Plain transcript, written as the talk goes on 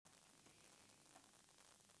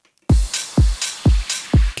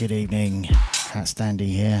Good evening, HatStandy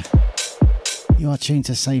here. You are tuned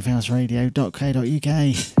to safehouseradio.co.uk.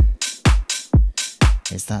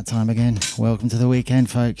 It's that time again. Welcome to the weekend,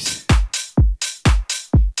 folks.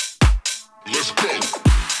 Let's go.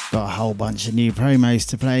 Got a whole bunch of new promos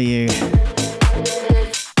to play you.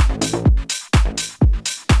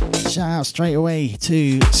 Shout out straight away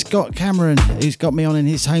to Scott Cameron, who's got me on in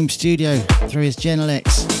his home studio through his Genel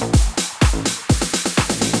X.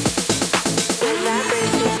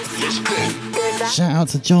 Shout out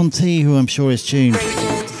to John T, who I'm sure is tuned.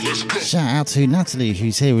 Shout out to Natalie,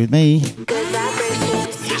 who's here with me.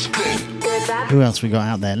 Who else we got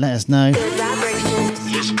out there? Let us know.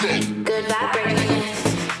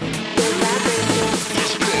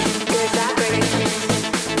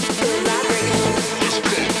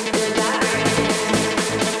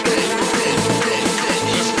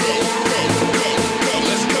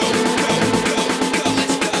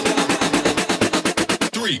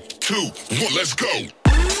 Let's go.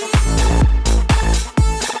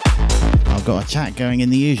 I've got a chat going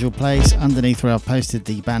in the usual place underneath where I've posted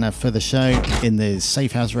the banner for the show in the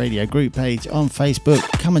Safehouse Radio group page on Facebook.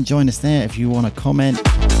 Come and join us there if you want to comment,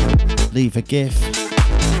 leave a GIF,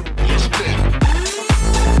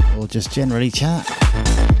 or just generally chat.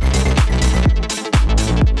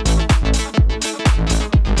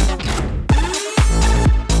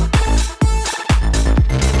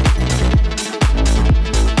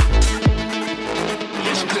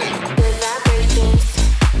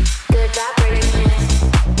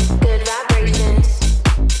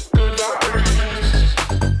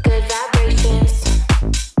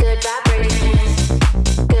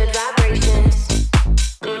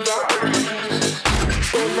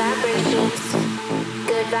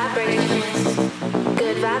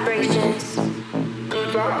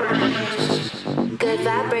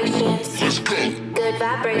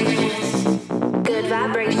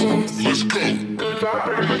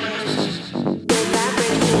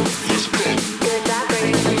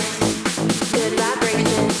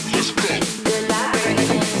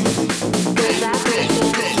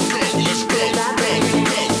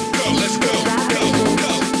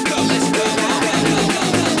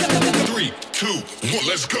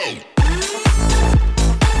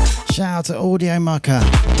 To Audiotrap.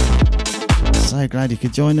 So glad you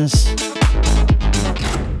could join us.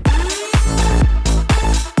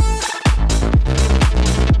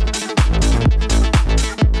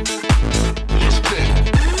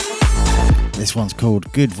 This one's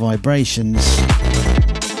called Good Vibrations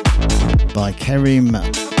by Kerim,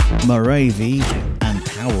 Moravi and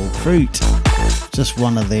Pawel Prutt. Just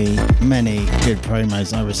one of the many good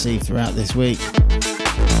promos I received throughout this week.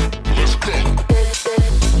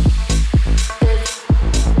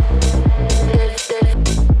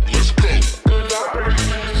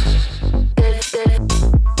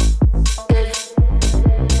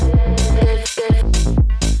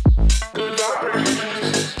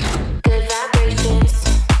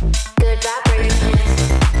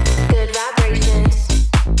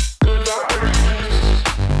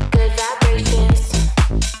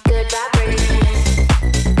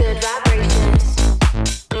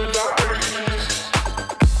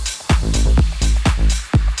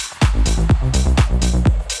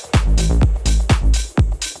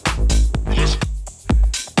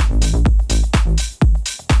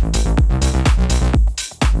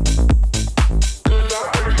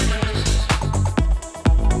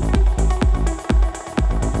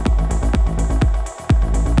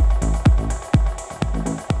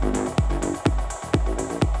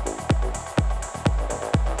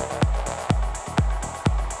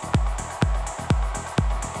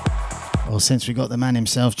 Since we got the man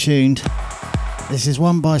himself tuned, this is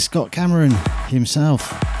one by Scott Cameron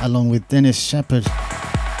himself, along with Dennis Sheperd.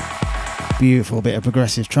 Beautiful bit of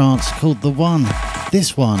progressive trance called The One.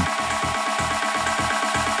 This one.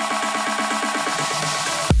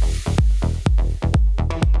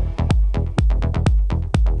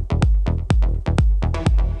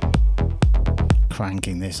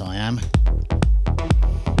 Cranking this, I am.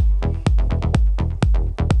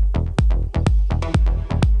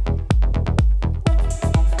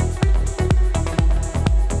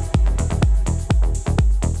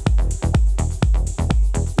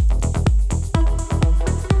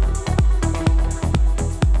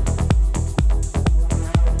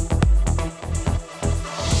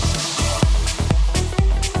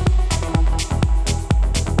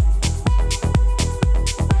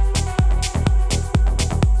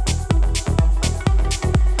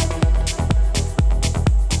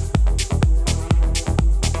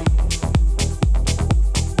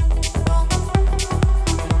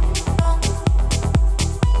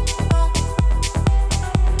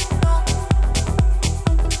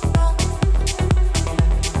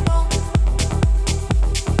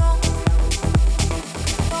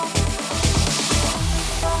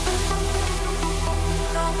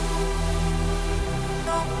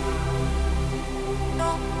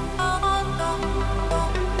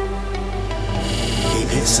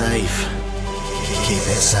 safe. Keep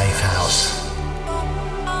it safe, house.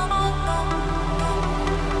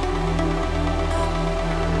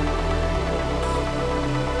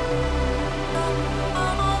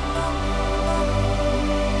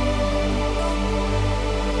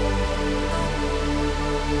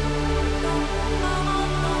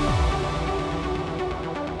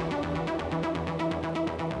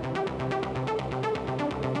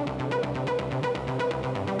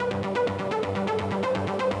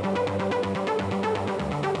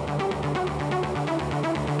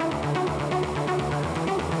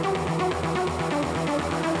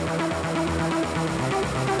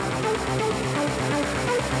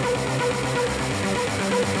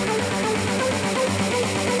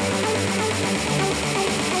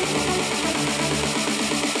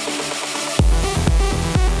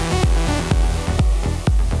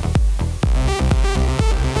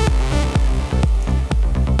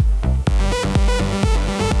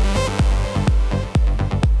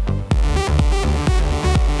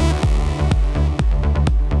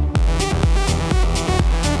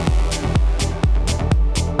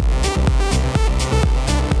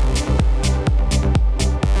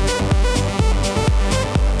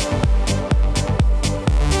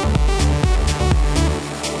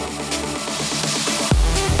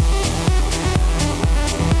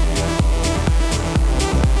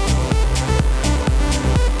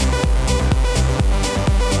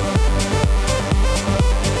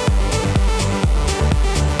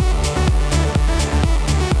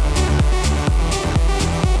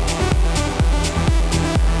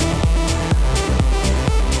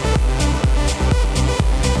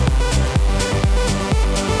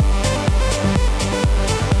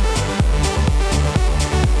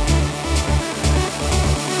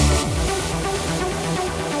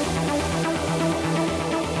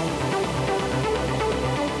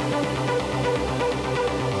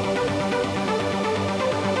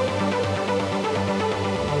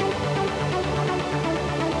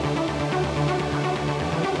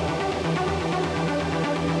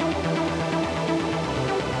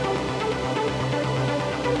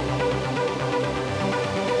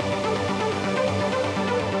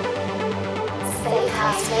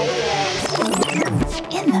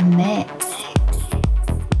 In the mix.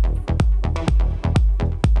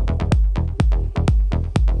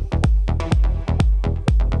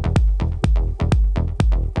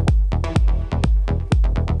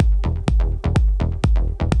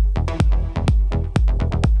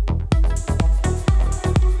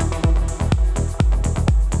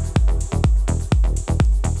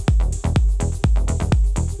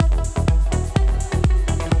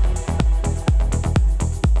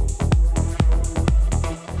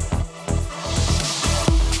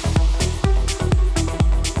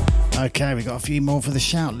 Okay, we got a few more for the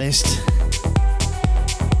shout list.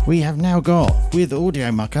 We have now got, with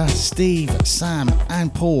Audio Mucker, Steve, Sam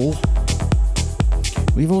and Paul.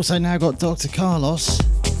 We've also now got Dr. Carlos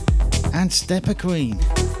and Stepper Queen.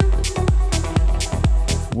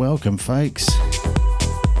 Welcome, folks.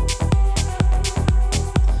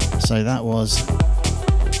 So that was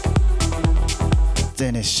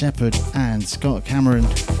Dennis Sheperd and Scott Cameron.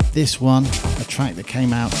 This one, a track that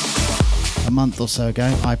came out a month or so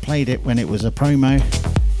ago. I played it when it was a promo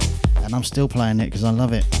and I'm still playing it because I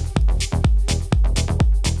love it.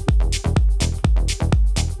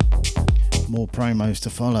 More promos to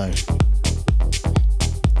follow.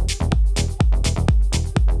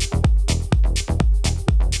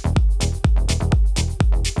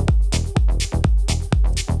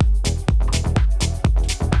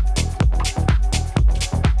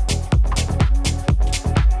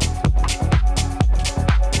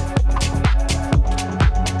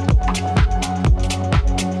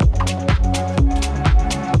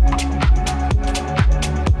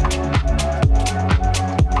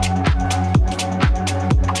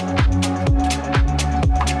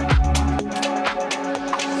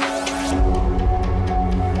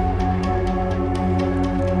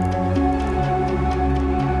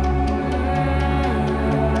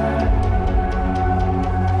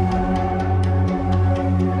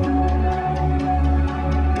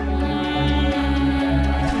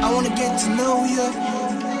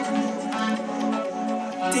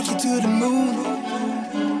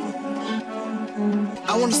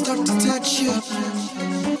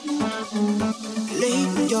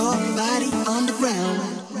 Body on the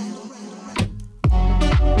ground.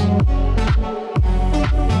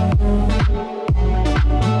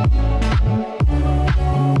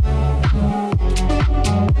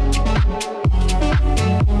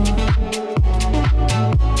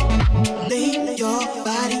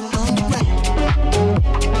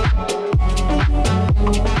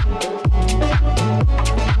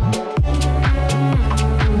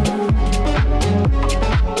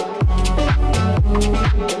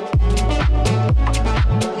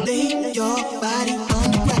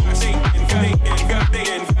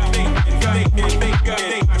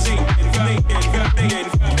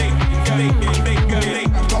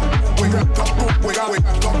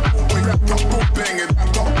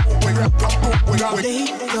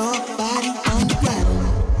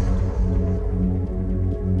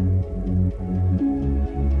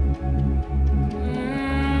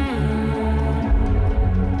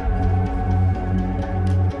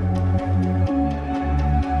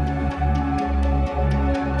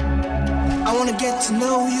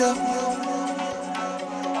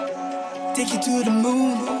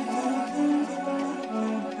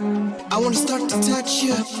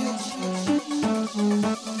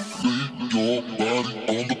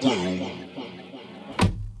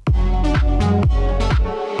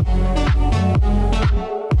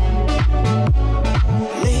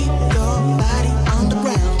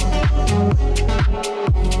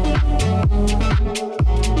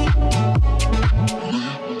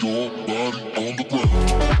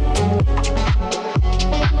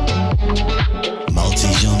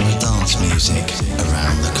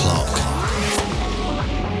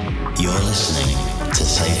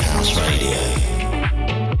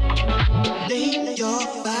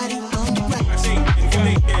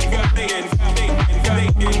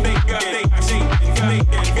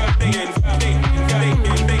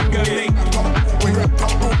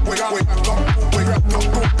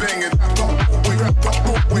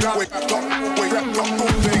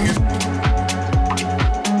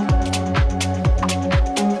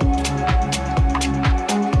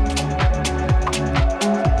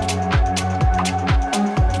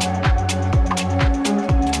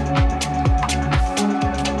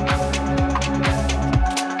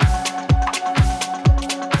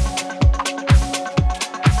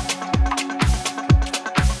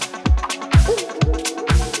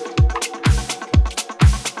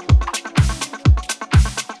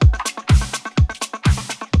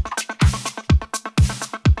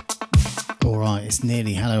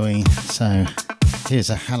 Here's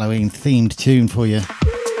a Halloween themed tune for you.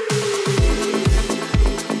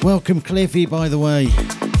 Welcome Cliffy, by the way.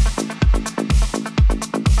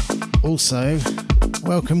 Also,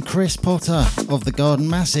 welcome Chris Potter of the Garden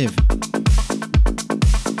Massive.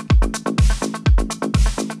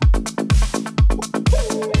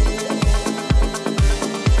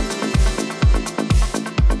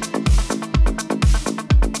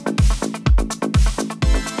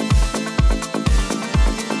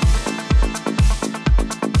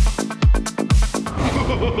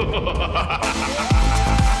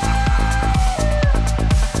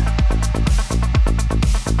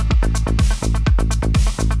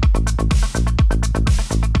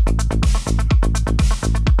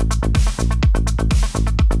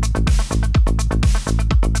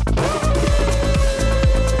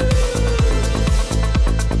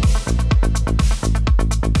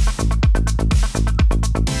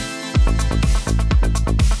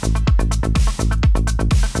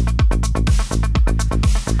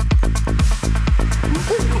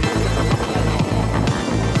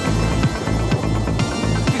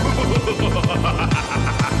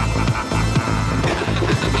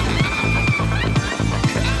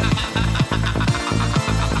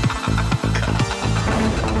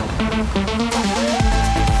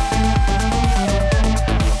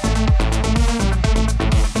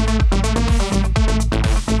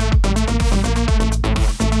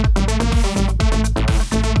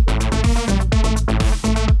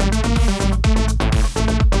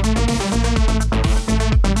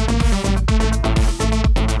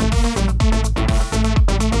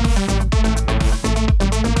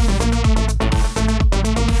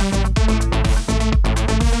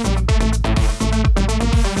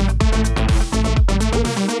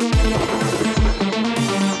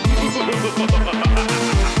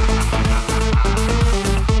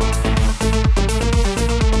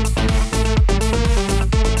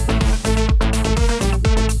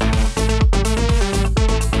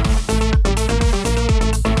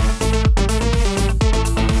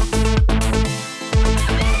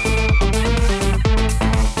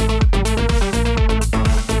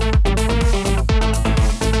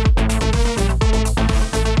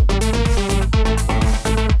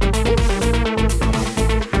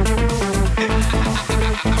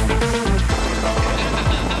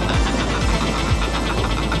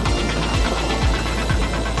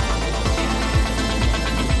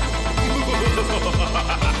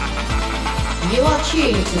 You are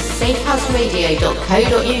tuned to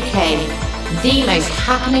safehouseradio.co.uk, the most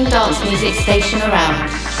happening dance music station around.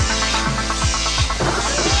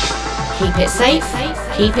 Keep it safe,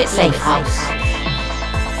 keep it Safehouse.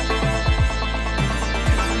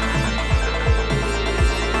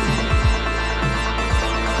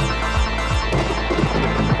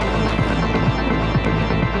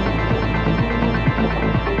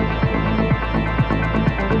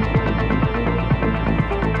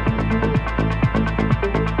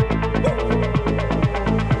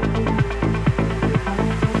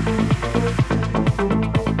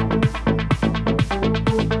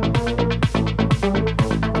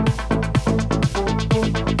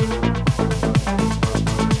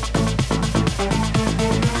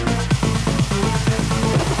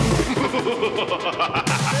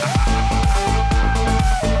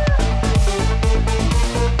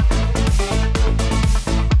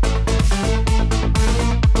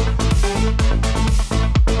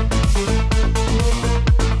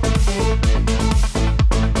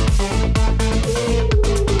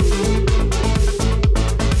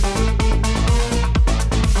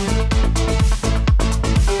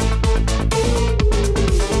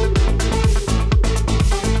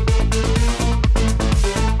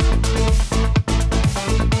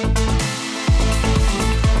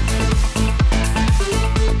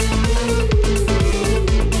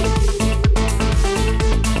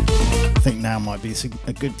 it's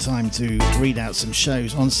a good time to read out some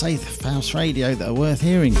shows on Safehouse Radio that are worth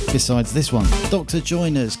hearing, besides this one. Dr.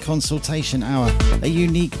 Joyner's Consultation Hour, a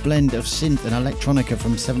unique blend of synth and electronica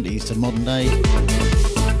from 70s to modern day.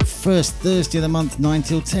 First Thursday of the month, 9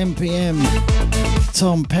 till 10 p.m.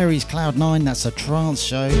 Tom Perry's Cloud9, that's a trance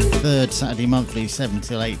show. Third Saturday monthly, 7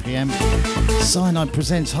 till 8 p.m. Cyanide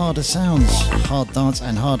presents Harder Sounds, Hard Dance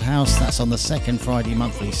and Hard House, that's on the second Friday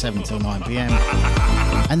monthly, 7 till 9 p.m.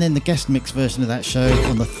 And then the guest mix version of that show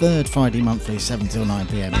on the third Friday monthly, 7 till 9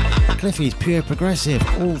 p.m. Cliffy's Pure Progressive,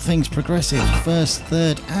 all things progressive, first,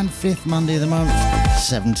 third and fifth Monday of the month,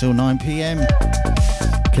 7 till 9 p.m.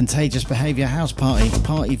 Contagious Behaviour House Party,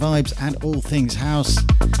 party vibes and all things house,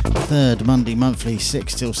 third Monday monthly,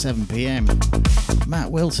 6 till 7 p.m.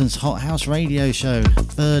 Matt Wilson's Hot House Radio Show,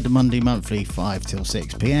 third Monday monthly, 5 till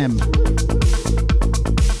 6 p.m.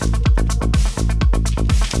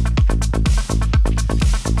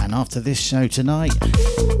 And after this show tonight,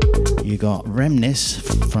 you got Reminisce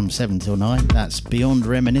from 7 till 9, that's Beyond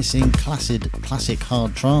Reminiscing, classic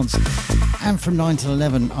hard trance. And from 9 till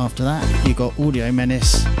 11 after that, you got Audio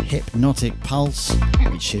Menace, Hypnotic Pulse,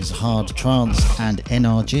 which is hard trance, and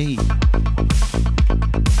NRG.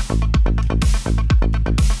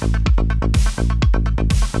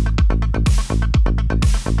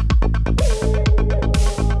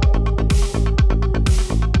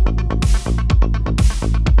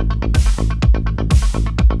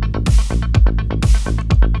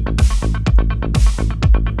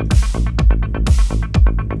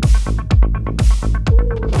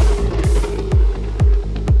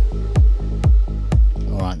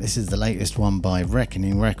 This is the latest one by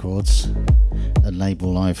Reckoning Records, a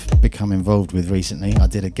label I've become involved with recently. I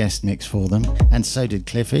did a guest mix for them, and so did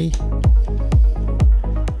Cliffy.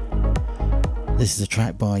 This is a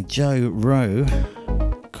track by Joe Rowe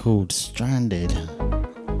called Stranded.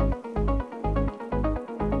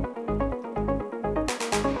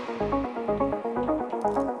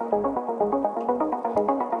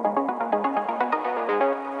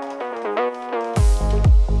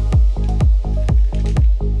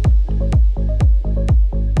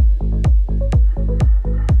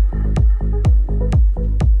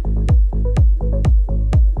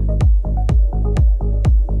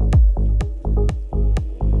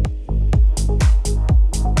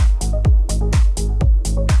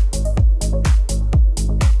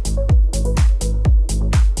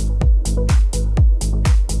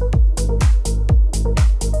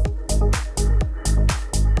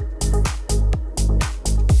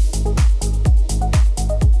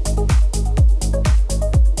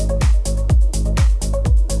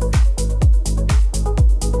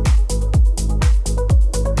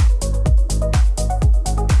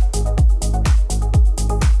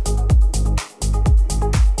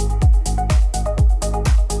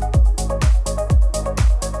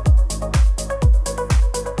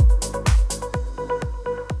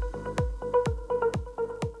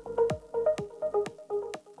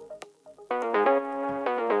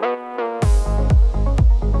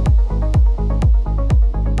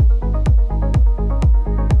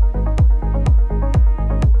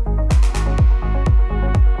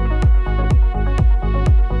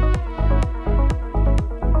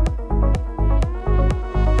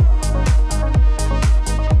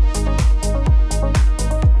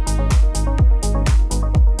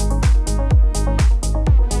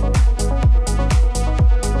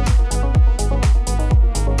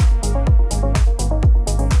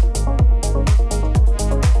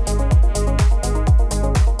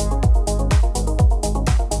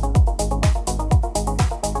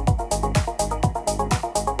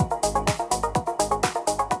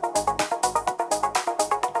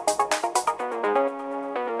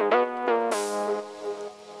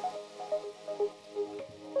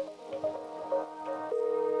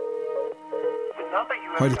 number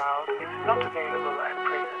you have dialed is not available at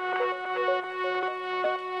present.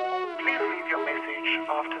 Please leave your message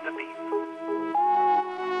after the beep.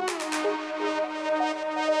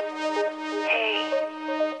 Hey,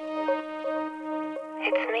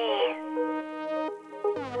 it's me.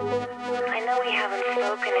 I know we haven't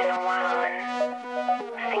spoken in a while and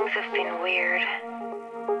things have been weird.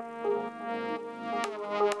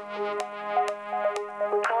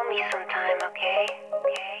 Call me sometime, okay?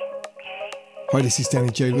 Hi, this is Danny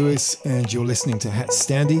J. Lewis, and you're listening to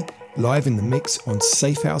HatStandy, live in the mix on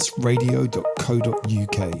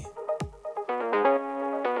safehouseradio.co.uk.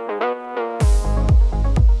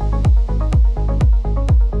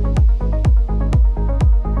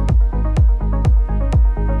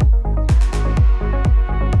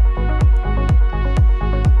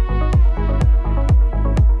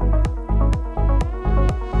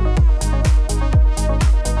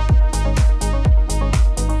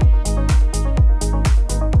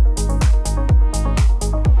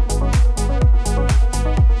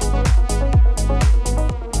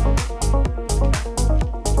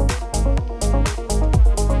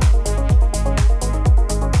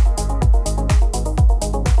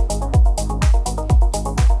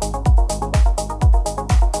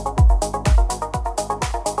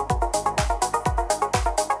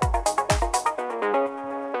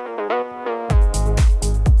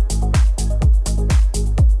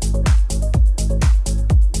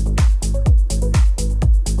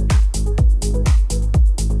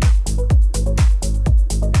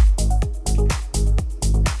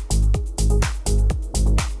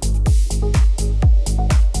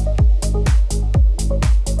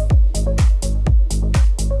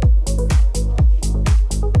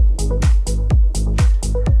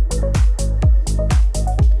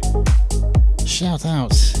 shout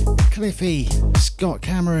outs Cliffy, Scott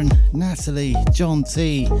Cameron, Natalie, John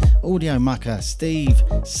T, Audio Mucker, Steve,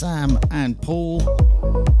 Sam and Paul,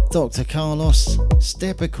 Dr. Carlos,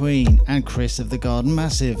 Stepper Queen and Chris of the Garden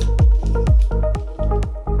Massive.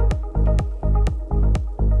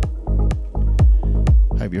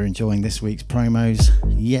 Hope you're enjoying this week's promos,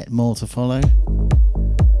 yet more to follow.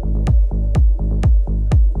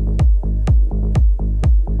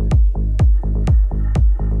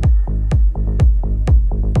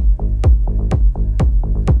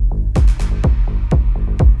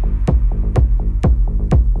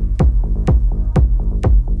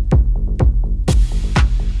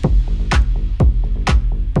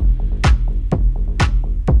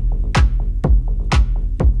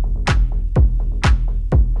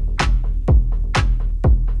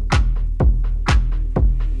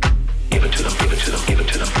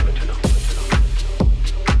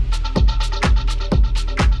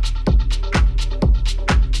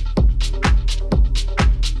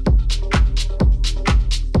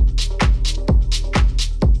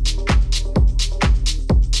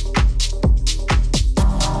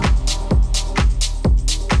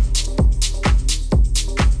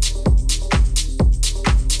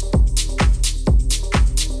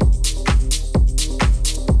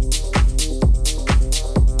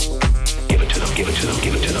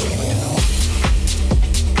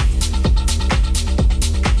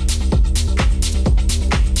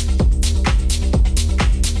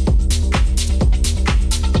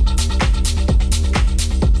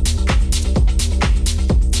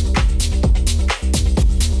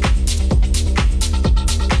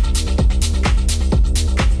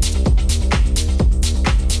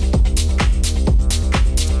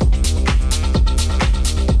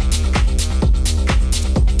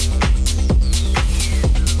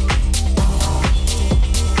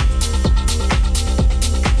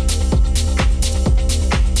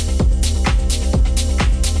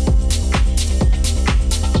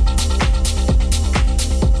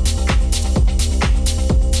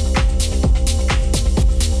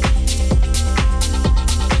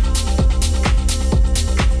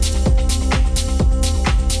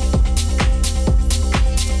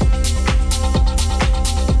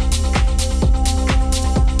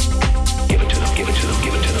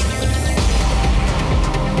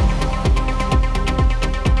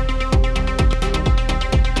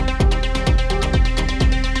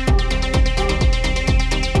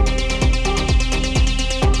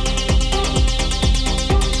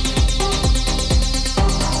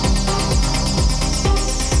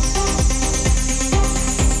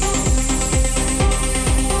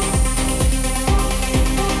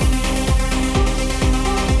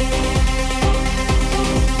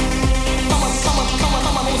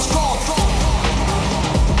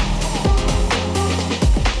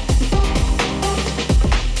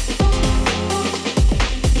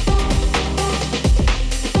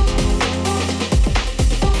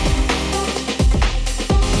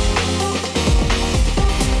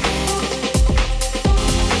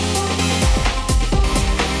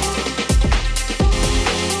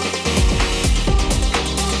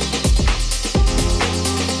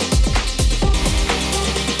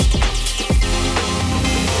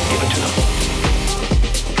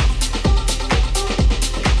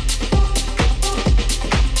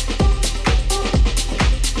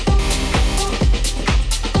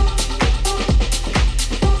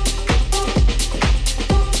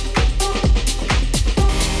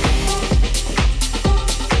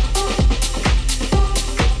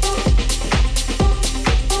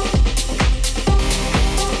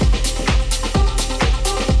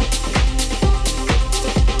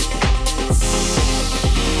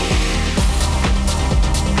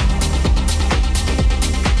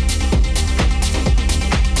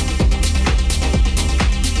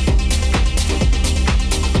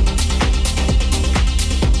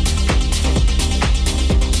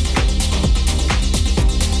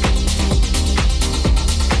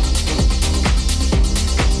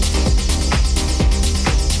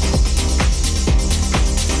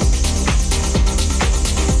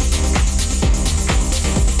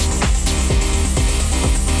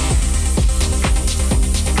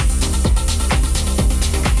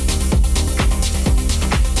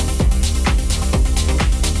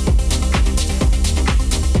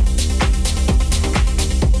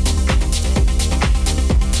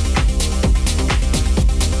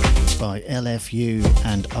 L.F.U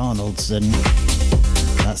and Arnoldson.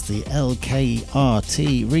 That's the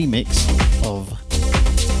LKRT remix of,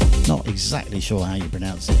 not exactly sure how you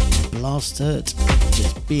pronounce it, Bastert.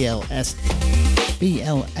 It's Blastert.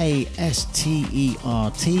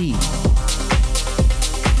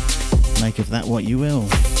 Make of that what you will.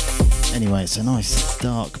 Anyway, it's a nice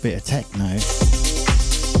dark bit of techno.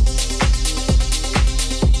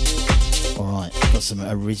 Alright, got some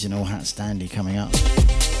original HatStandy coming up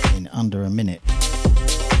in under a minute.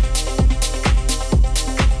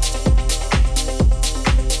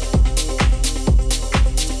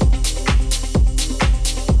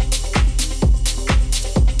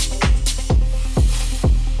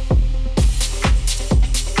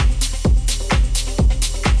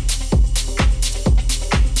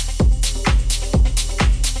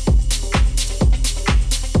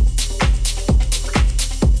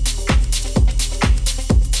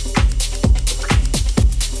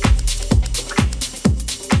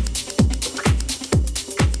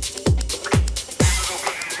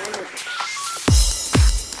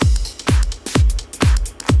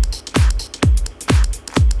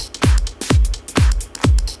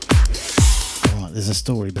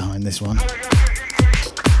 Story behind this one.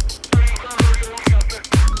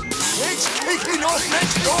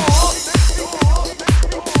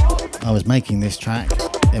 I was making this track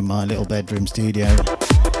in my little bedroom studio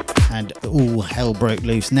and all hell broke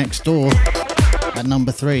loose next door at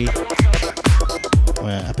number 3,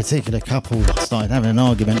 where a particular couple started having an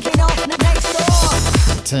argument.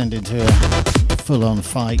 It turned into a full-on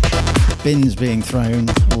fight, bins being thrown,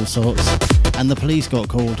 all sorts, and the police got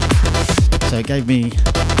called. So it gave me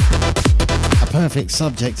a perfect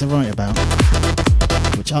subject to write about,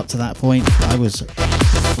 which up to that point I was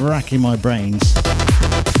racking my brains.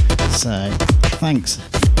 So thanks,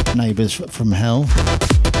 neighbours from hell.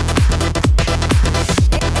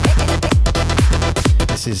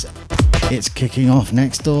 It's kicking off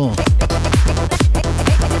next door.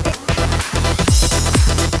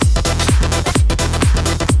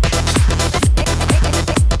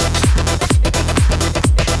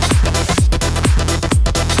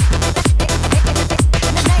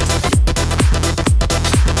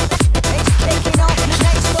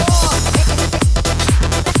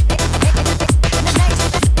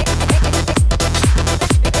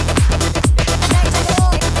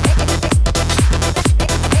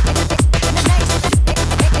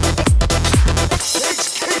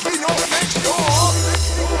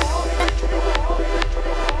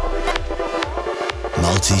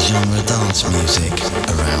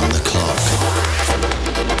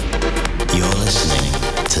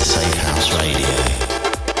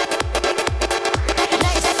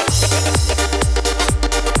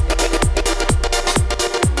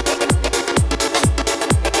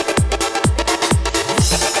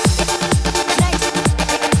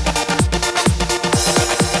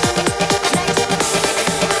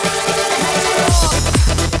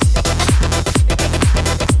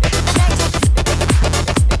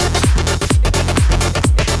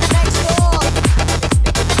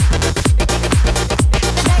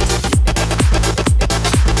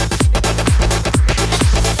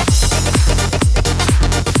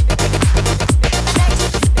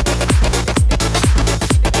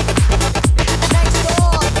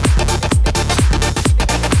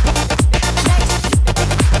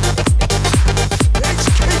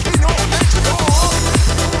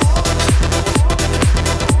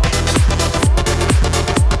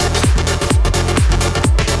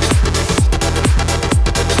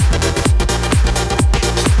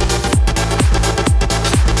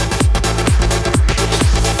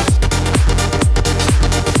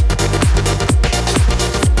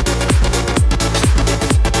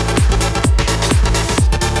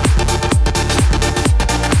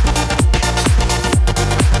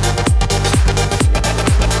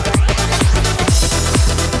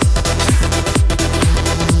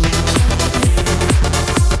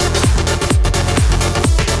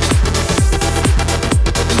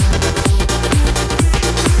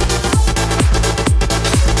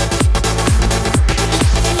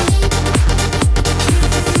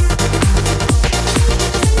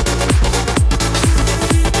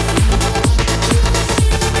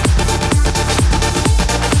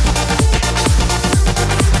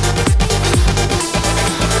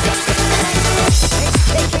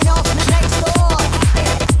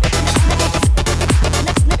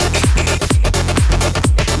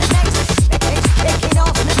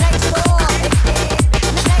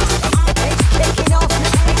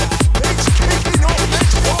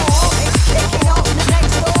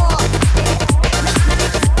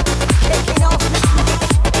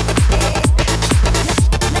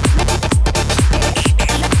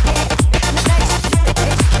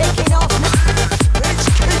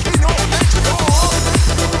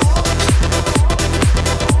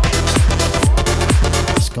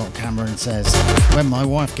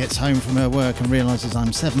 wife gets home from her work and realises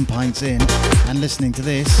I'm 7 pints in and listening to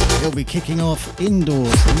this, it'll be kicking off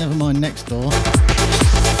indoors, never mind next door.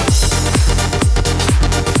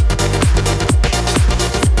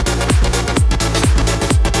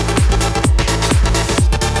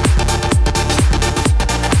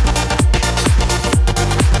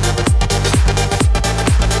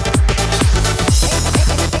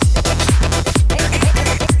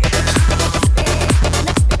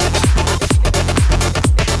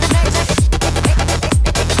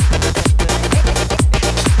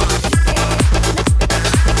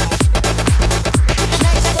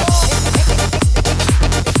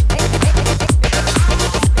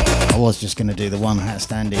 I was just going to do the one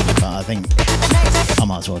HatStandy, but I think I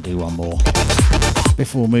might as well do one more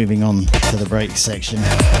before moving on to the break section.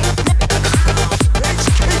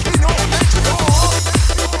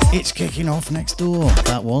 It's kicking off next door,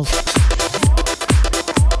 that was.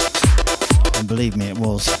 And believe me, it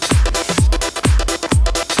was.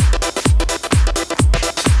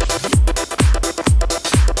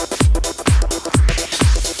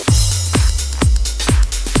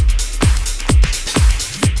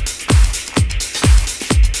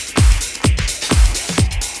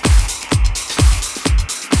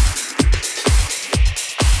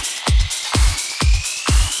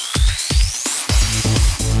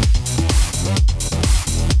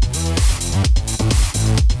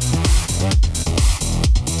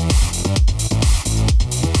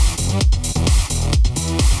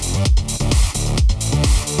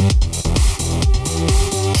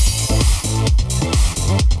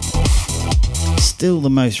 Still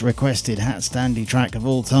the most requested HatStandy track of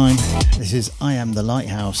all time. This is I Am the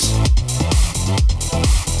Lighthouse.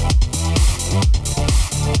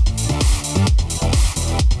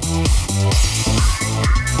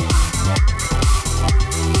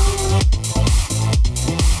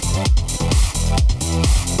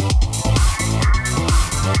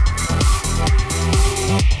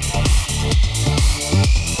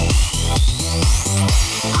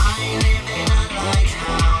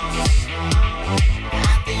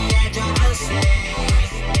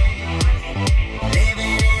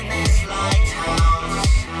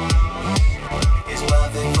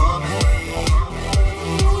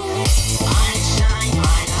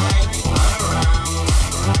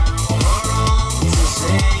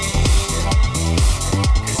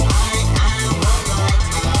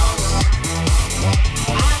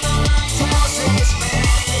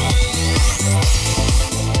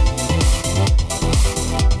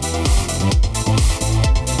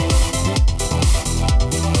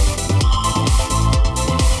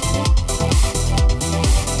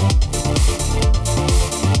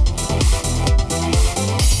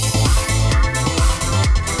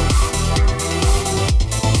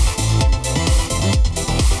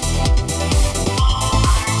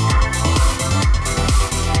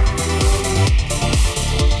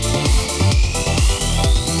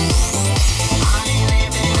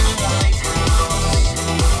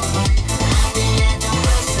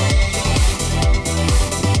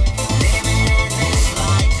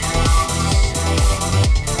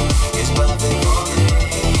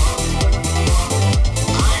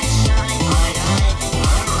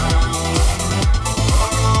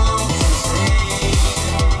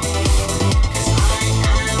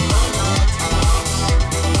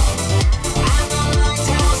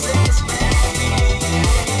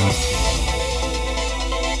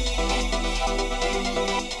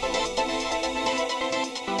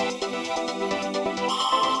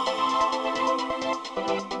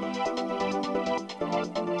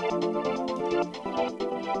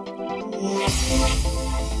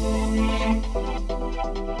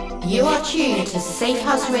 You are tuned to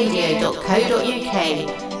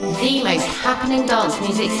safehouseradio.co.uk, the most happening dance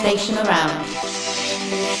music station around.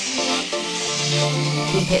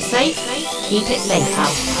 Keep it safe, keep it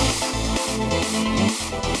Safehouse.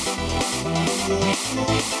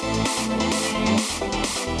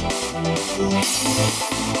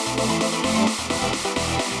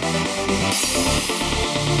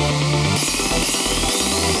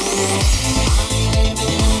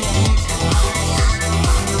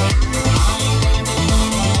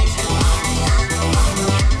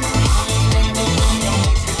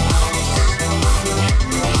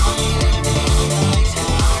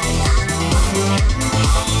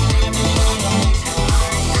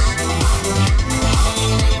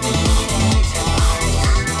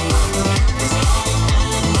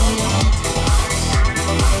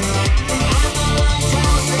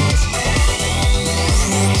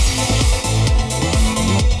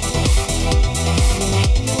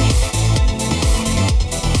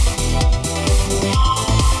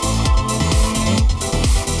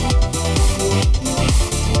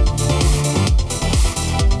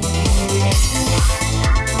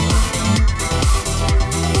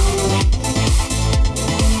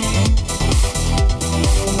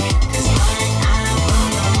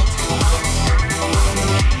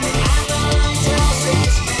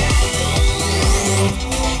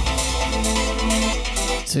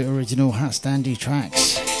 original HatStandy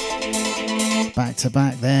tracks back to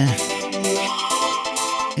back there.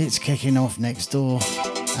 It's kicking off next door,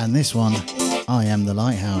 and this one, I Am the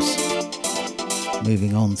Lighthouse.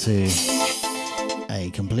 Moving on to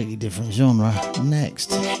a completely different genre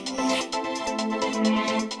next.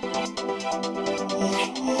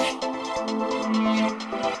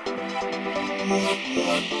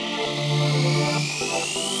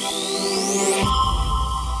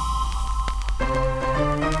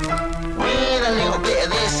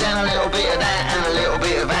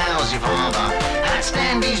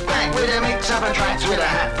 Tracks with a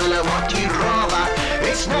hat full of what you'd rather.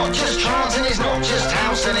 It's not just trance and it's not just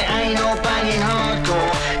house and it ain't all banging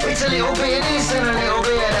hardcore. It's a little bit of this and a little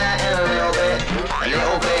bit of that and a little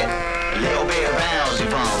bit of house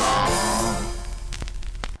if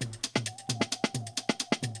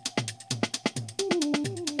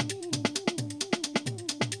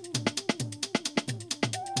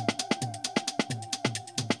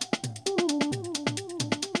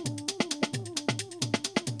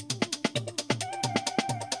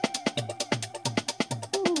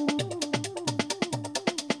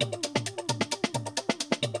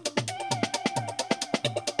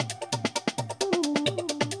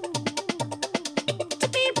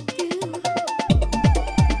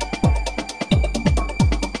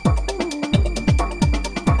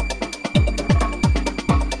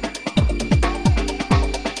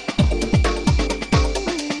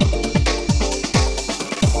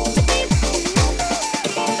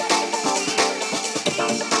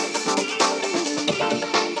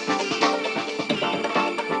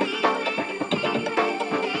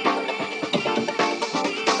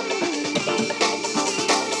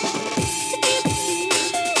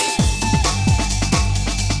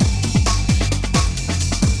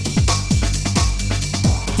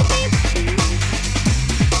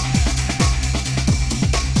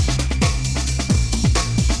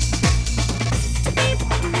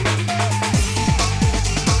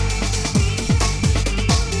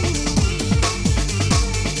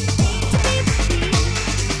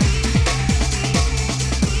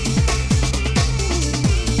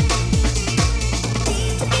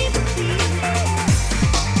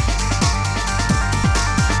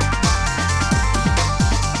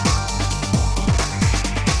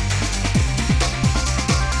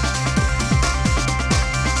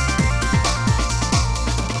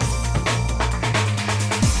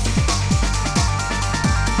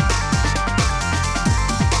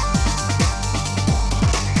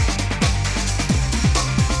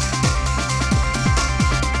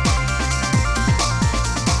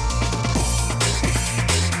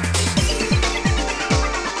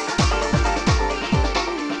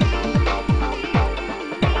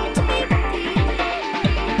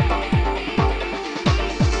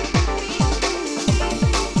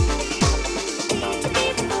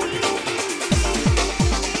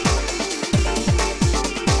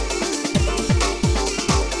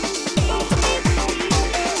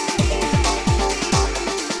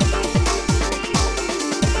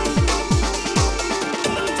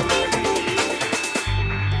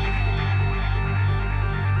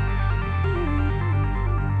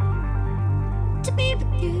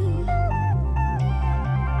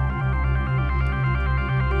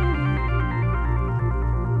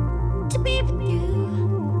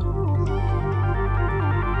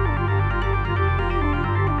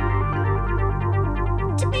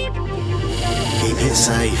it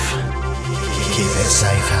safe. Keep it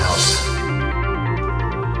safe, house.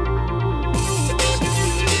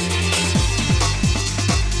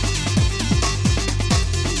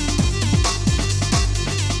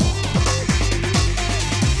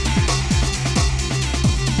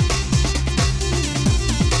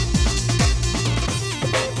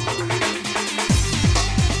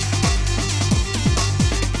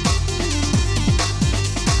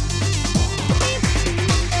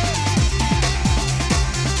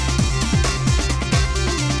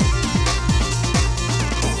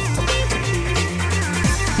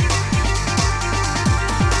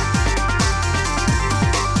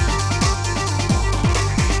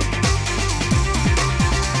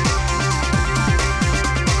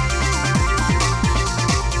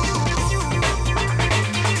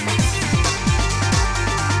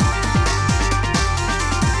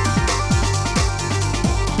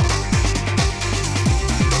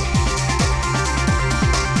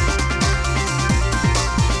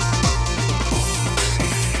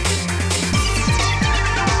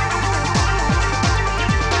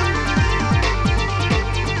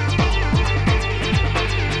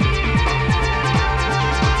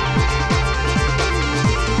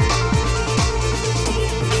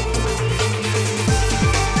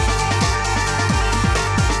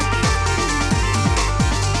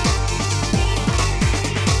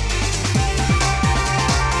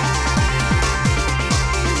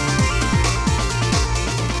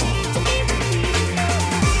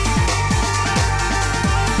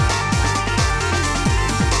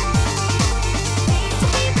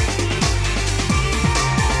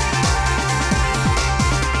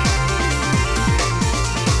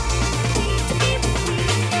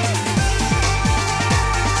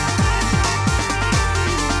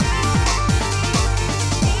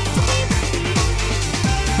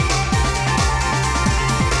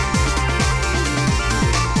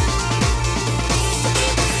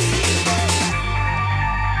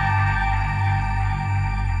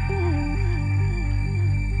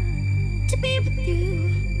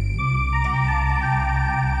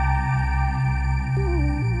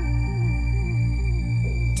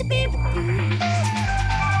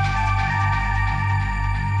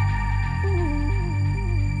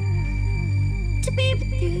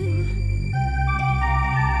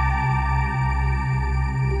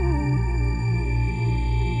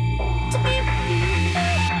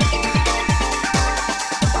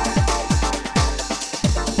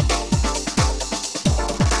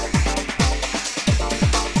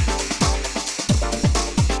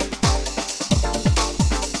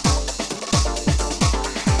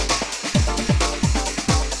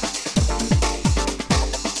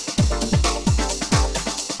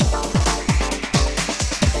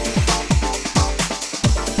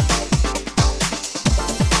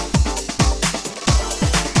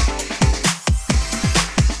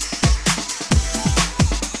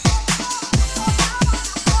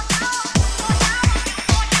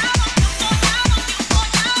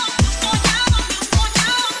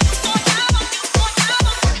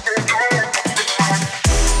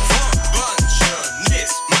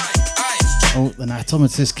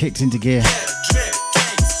 Tomas has kicked into gear.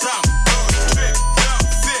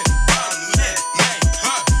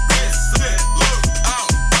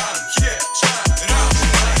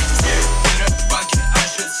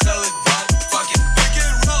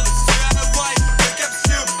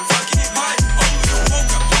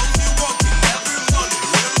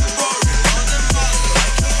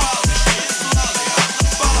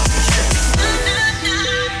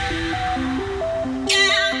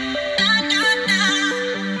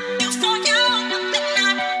 For you.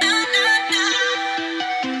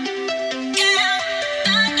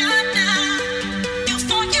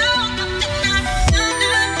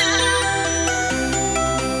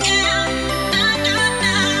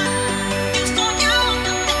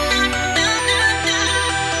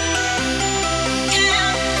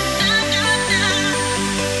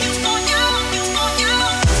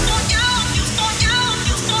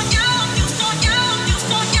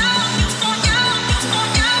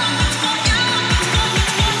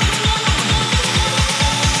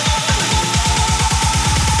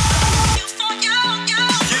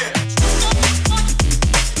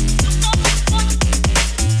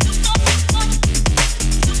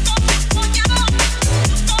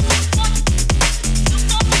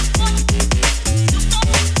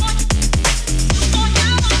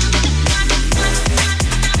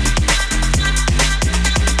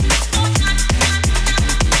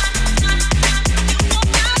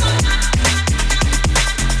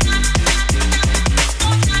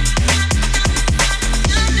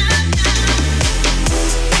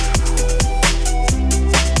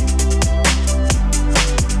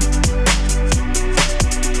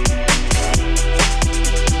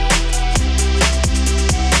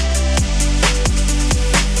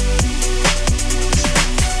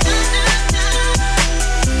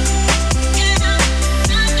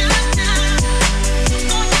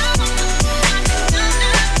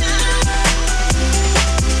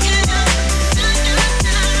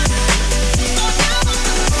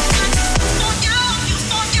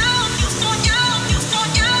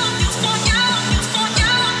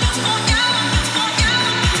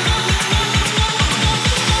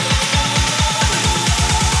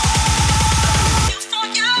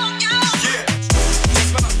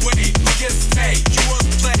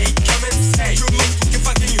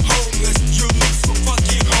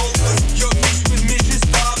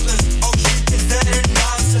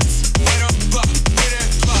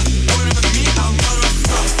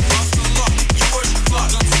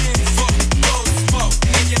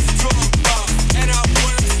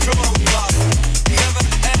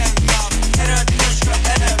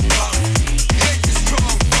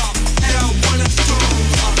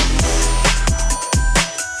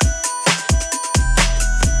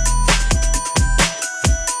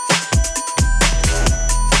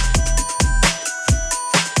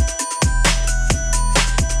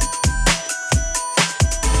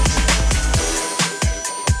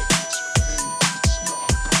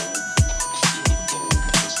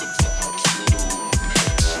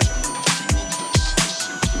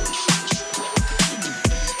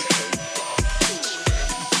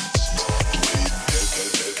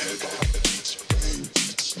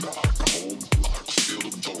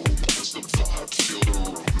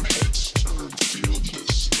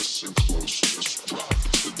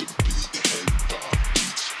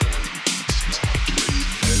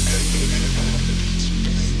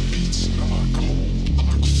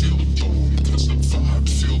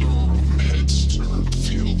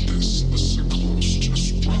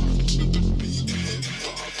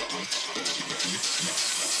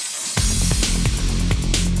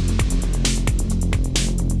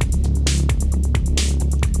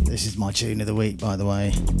 tune of the week, by the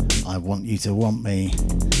way. I Want You to Want Me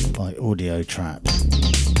by Audiotrap.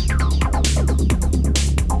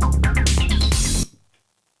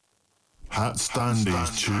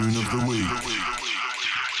 HatStandy's tune of the week.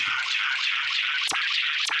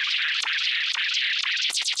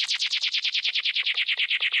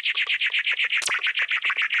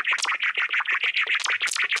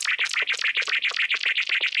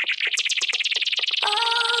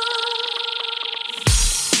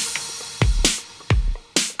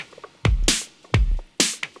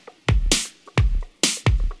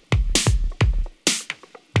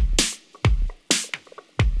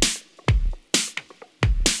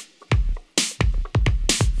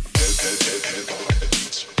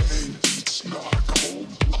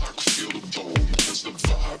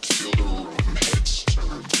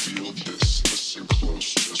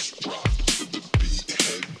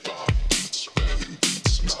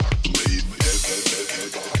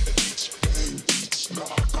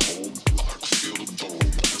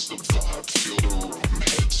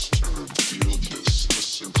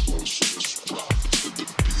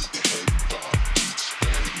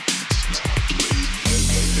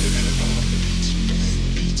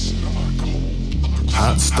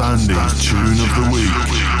 HatStandy's tune of the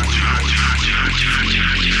week.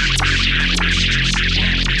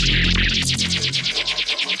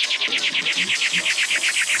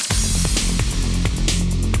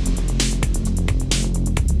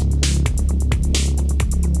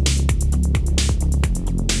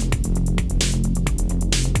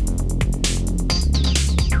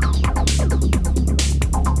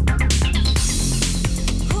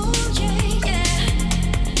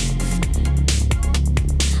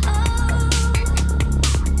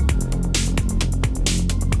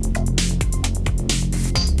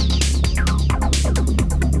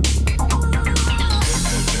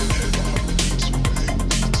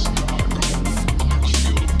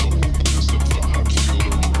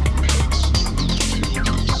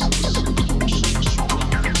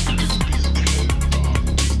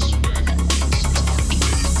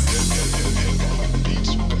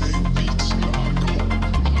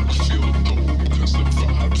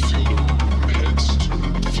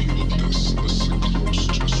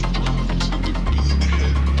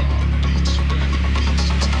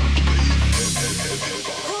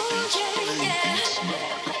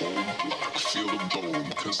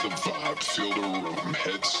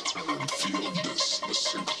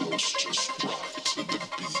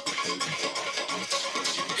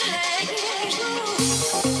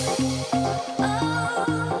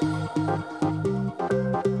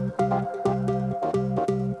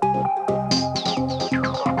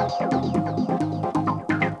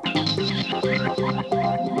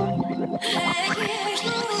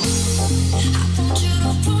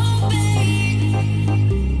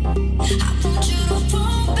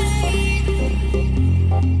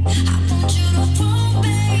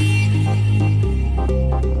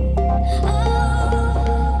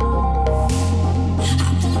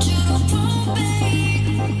 I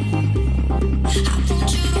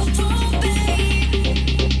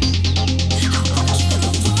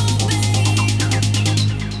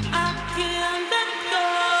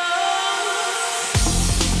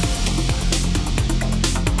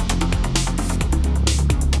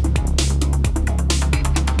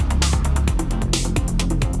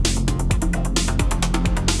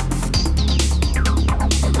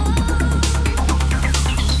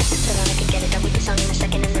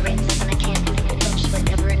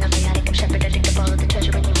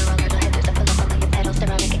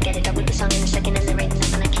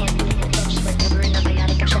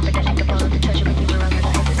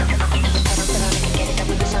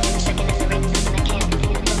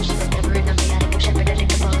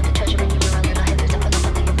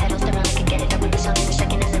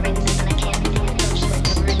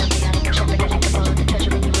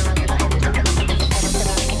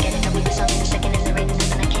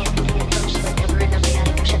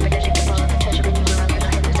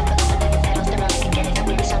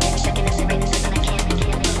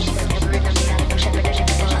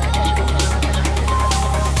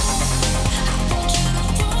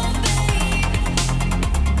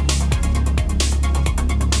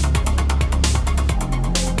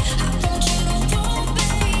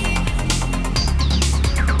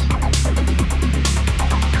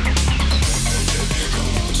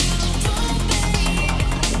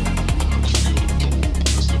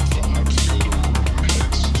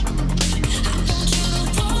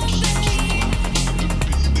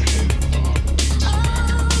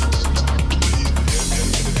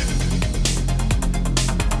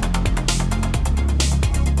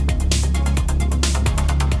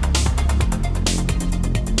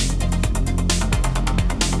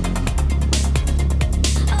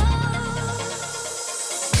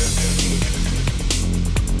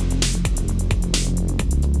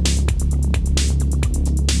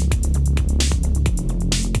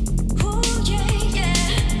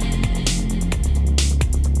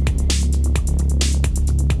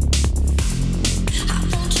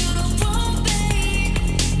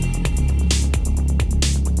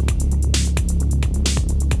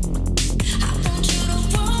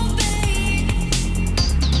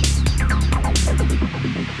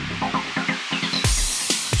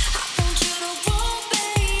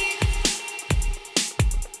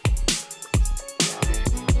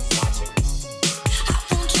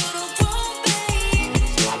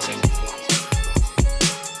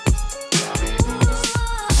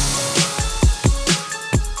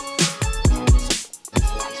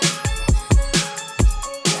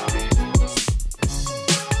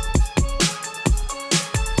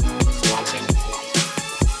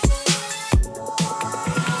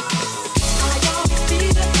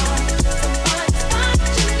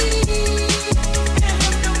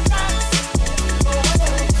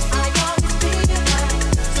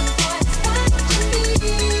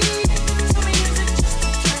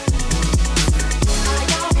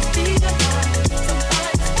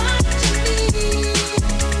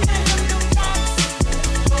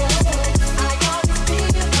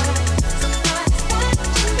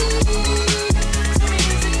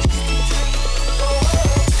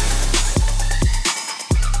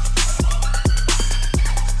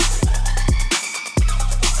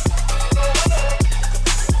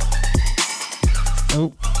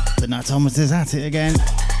Tomas is at it again.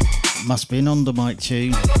 Must be an Ondamike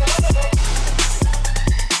tune.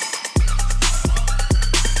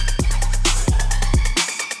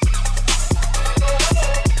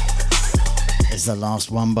 It's the last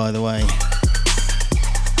one, by the way.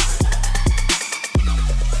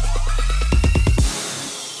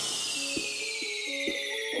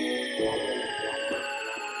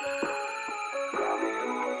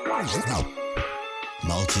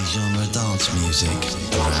 Multi-genre dance music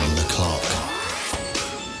around the clock.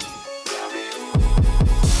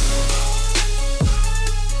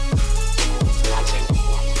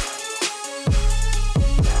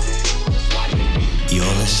 You're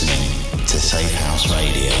listening to Safehouse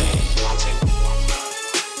Radio.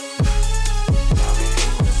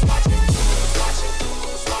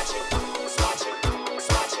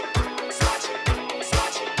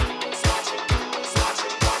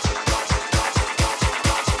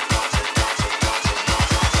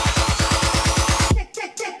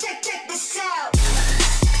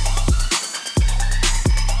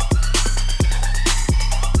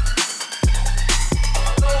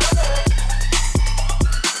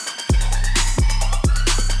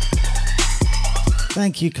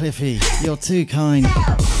 Thank you, Cliffy. You're too kind.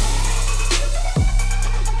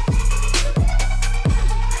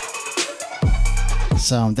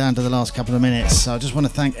 So I'm down to the last couple of minutes. So I just want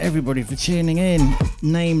to thank everybody for tuning in.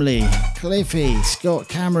 Namely, Cliffy, Scott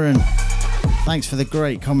Cameron. Thanks for the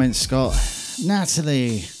great comments, Scott.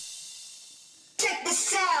 Natalie.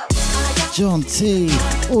 John T.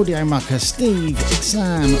 Audio Mucker, Steve,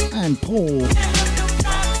 Sam and Paul.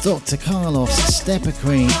 Dr. Carlos, Stepper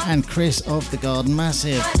Queen and Chris of the Garden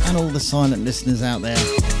Massive and all the silent listeners out there.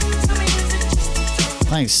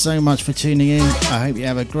 Thanks so much for tuning in. I hope you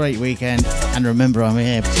have a great weekend and remember I'm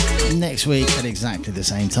here next week at exactly the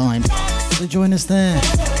same time. So join us there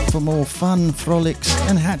for more fun, frolics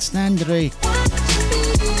and HatStandy.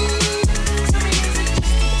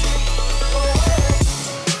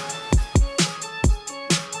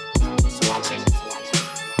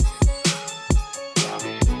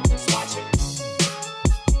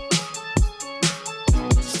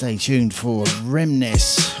 Stay tuned for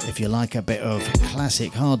Remness if you like a bit of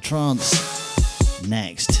classic hard trance.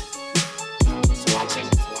 Next.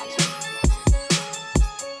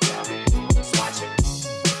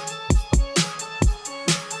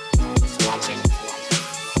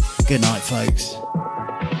 Good night, folks.